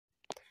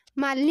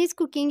मालिनीज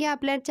cooking या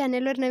आपल्या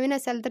चॅनलवर नवीन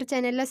असाल तर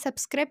चॅनलला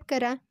सबस्क्राईब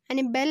करा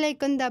आणि बेल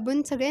आयकॉन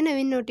दाबून सगळे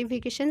नवीन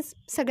नोटिफिकेशन्स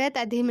सगळ्यात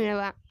आधी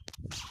मिळवा।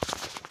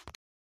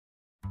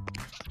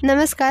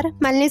 नमस्कार,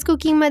 मालिनीज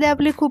कुकिंगमध्ये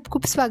आपले खूप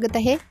खूप स्वागत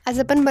आहे। आज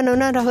आपण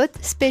बनवणार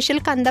आहोत स्पेशल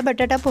कांदा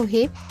बटाटा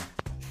पोहे।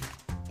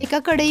 एका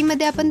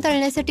कढईमध्ये आपण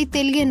तळण्यासाठी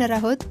तेल घेणार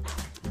आहोत।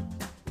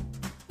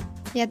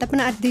 यात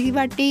आपण अर्धी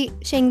वाटी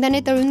शेंगदाणे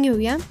तळून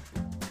घेऊया।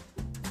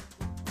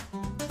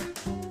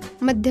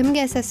 मध्यम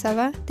गॅस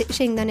असावा ते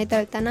शेंगदाणे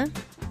तळताना।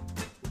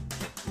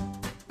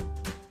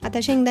 आता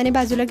शेंगदाणे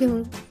बाजूला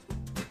घेऊ।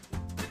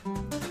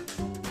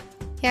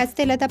 याच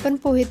तेलात आपण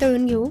पोहे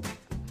तळून घेऊ।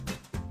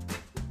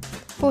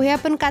 पोहे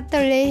आपण का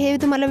तळले हे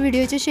तुम्हाला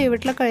व्हिडिओच्या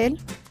शेवटला कळेल।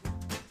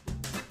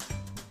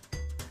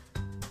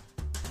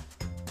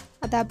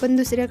 आता आपण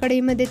दुसऱ्या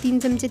कढईमध्ये 3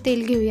 चमचे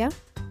तेल घेऊया।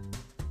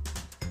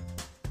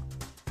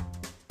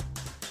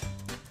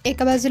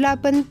 एका बाजूला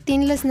आपण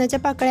 3 लसणाच्या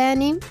पाकळ्या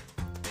आणि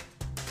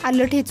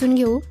आलं ठेचून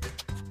घेऊ।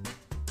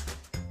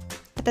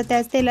 आता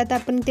त्याच तेलात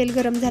आपण तेल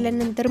गरम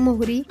झाल्यानंतर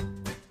मोहरी,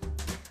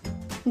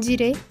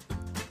 जिरे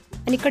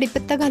आणि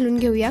कढीपत्ता घालून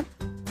घेऊया।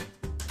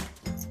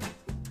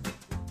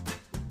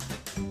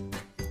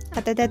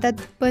 आता त्यात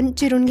आपण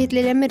चिरून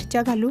घेतलेल्या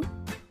मिरच्या घालू।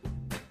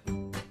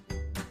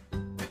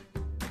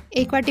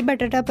 1 वाटी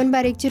बटाटा आपण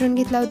बारीक चिरून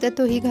घेतला होता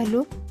तोही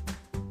घालू।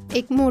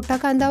 एक मोठा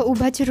कांदा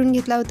उभा चिरून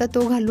घेतला होता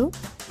तो घालू।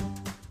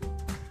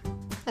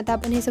 आता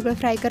आपण हे सगळं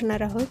फ्राय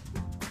करणार आहोत।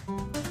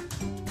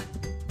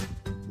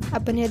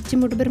 आपण यात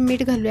चिमूटभर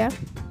मीठ घालूया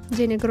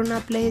जेणेकरून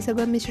आपलं हे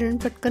सगळं मिश्रण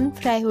पटकन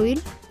फ्राय होईल।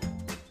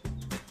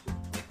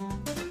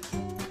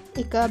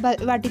 एका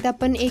वाटीत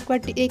आपण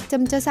 1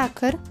 चमचा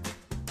साखर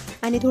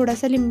आणि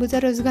थोडासा लिंबूचा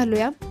रस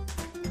घालूया।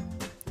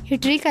 ही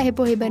ट्रिक आहे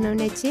पोहे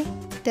बनवण्याची,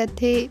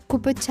 त्यात हे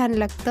खूपच छान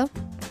लागतं।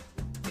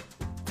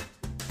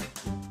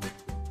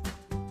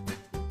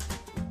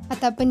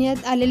 आता आपण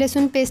यात आले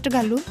लसूण पेस्ट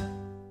घालू।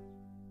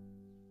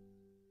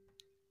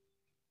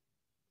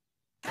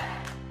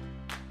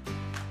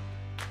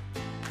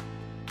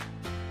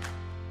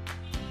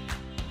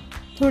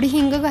 थोडी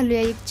हिंग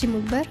घालूया 1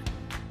 चिमूटभर।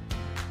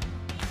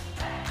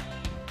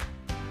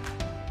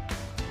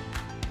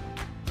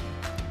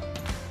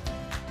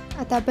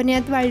 आता आपण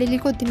यात वाळलेली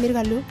कोथिंबीर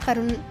घालू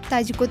कारण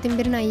ताजी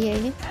कोथिंबीर नाही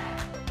आहे।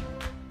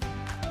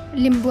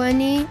 लिंबू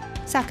आणि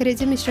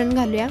साखरेचे मिश्रण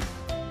घालूया।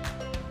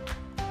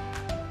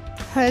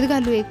 हळद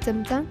घालू 1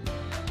 चमचा।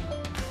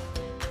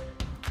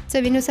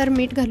 चवीनुसार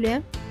मीठ घालूया।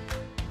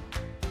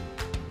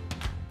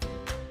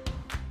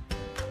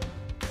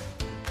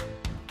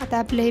 आता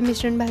आपलं हे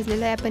मिश्रण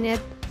भाजलेलं आहे। आपण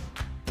यात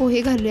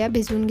पोहे घालूया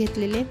भिजवून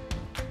घेतलेले।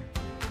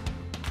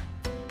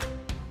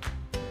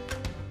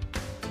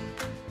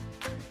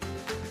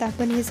 आता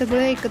आपण हे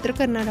सगळं एकत्र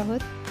करणार आहोत।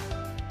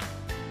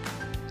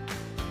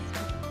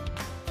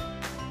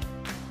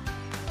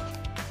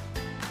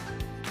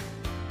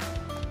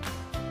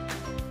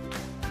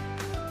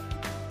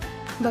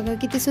 बघा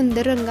किती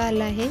सुंदर रंग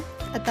आला आहे।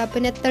 आता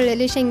आपण यात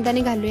तळलेले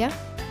शेंगदाणे घालूया।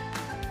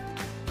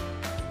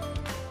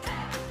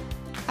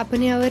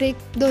 आपण यावर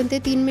 2 ते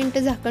 3 मिनिटं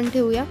झाकण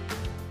ठेवूया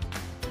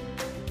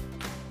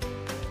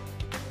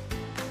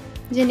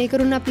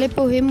जेणेकरून आपले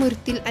पोहे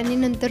मुरतील आणि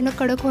नंतर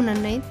कडक होणार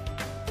नाहीत।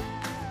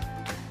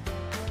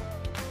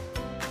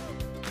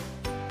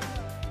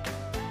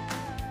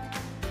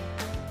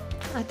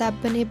 आता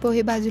आपण हे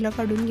पोहे बाजूला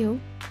काढून घेऊ।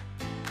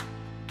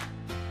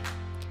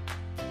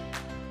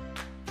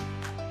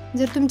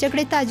 जर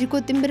तुमच्याकडे ताजी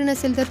कोथिंबीर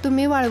नसेल तर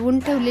तुम्ही वाळवून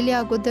ठेवलेली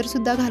अगोदर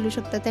सुद्धा घालू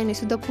शकता, त्याने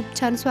सुद्धा खूप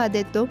छान स्वाद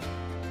येतो।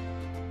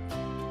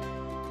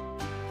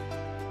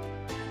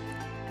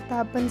 आता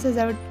आपण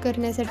सजावट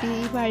करण्यासाठी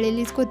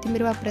वाळलेलीच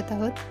कोथिंबीर वापरत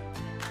आहोत।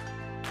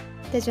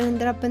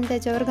 त्याच्यानंतर आपण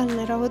त्याच्यावर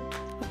घालणार आहोत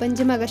आपण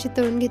जे मगाशी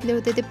तळून घेतले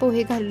होते ते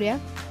पोहे घालूया।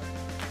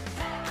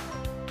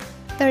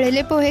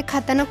 तळलेले पोहे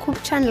खाताना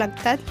खूप छान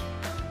लागतात,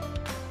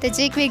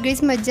 त्याची एक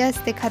वेगळीच मज्जा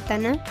असते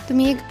खाताना।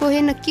 तुम्ही हे पोहे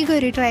नक्की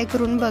घरी ट्राय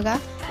करून बघा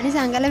आणि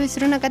सांगायला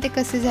विसरू नका ते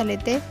कसे झाले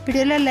ते।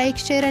 व्हिडिओला लाईक,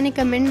 शेअर आणि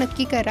कमेंट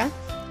नक्की करा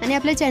आणि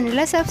आपल्या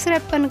चॅनलला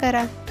सबस्क्राईब पण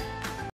करा।